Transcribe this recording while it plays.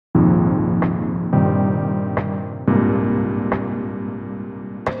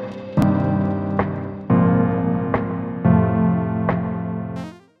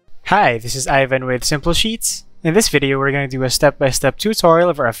Hi, this is Ivan with Simple Sheets. In this video, we're going to do a step-by-step tutorial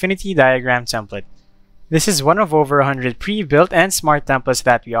of our Affinity Diagram Template. This is one of over 100 pre-built and smart templates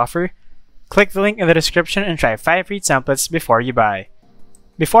that we offer. Click the link in the description and try 5 free templates before you buy.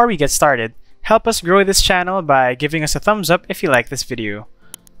 Before we get started, help us grow this channel by giving us a thumbs up if you like this video,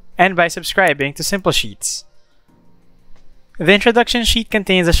 and by subscribing to Simple Sheets. The introduction sheet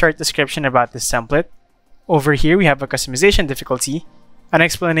contains a short description about this template. Over here, we have a customization difficulty, an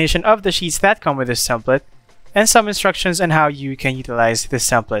explanation of the sheets that come with this template, and some instructions on how you can utilize this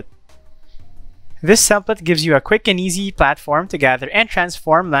template. This template gives you a quick and easy platform to gather and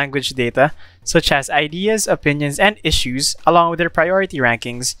transform language data, such as ideas, opinions, and issues, along with their priority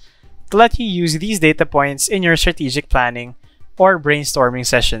rankings, to let you use these data points in your strategic planning or brainstorming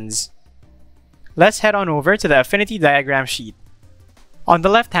sessions. Let's head on over to the Affinity Diagram sheet. On the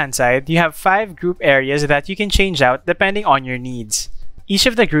left-hand side, you have 5 group areas that you can change out depending on your needs. Each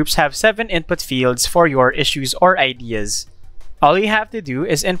of the groups have 7 input fields for your issues or ideas. All you have to do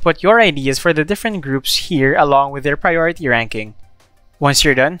is input your ideas for the different groups here along with their priority ranking. Once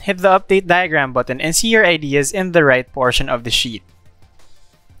you're done, hit the Update Diagram button and see your ideas in the right portion of the sheet.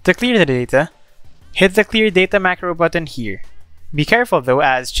 To clear the data, hit the Clear Data macro button here. Be careful though,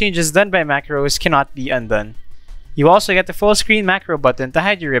 as changes done by macros cannot be undone. You also get the Full Screen macro button to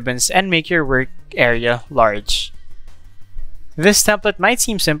hide your ribbons and make your work area large. This template might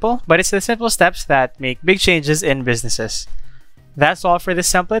seem simple, but it's the simple steps that make big changes in businesses. That's all for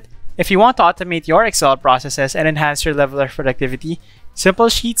this template. If you want to automate your Excel processes and enhance your level of productivity, Simple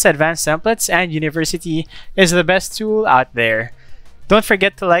Sheets, Advanced Templates, and University is the best tool out there. Don't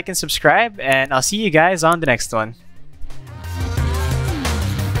forget to like and subscribe, and I'll see you guys on the next one.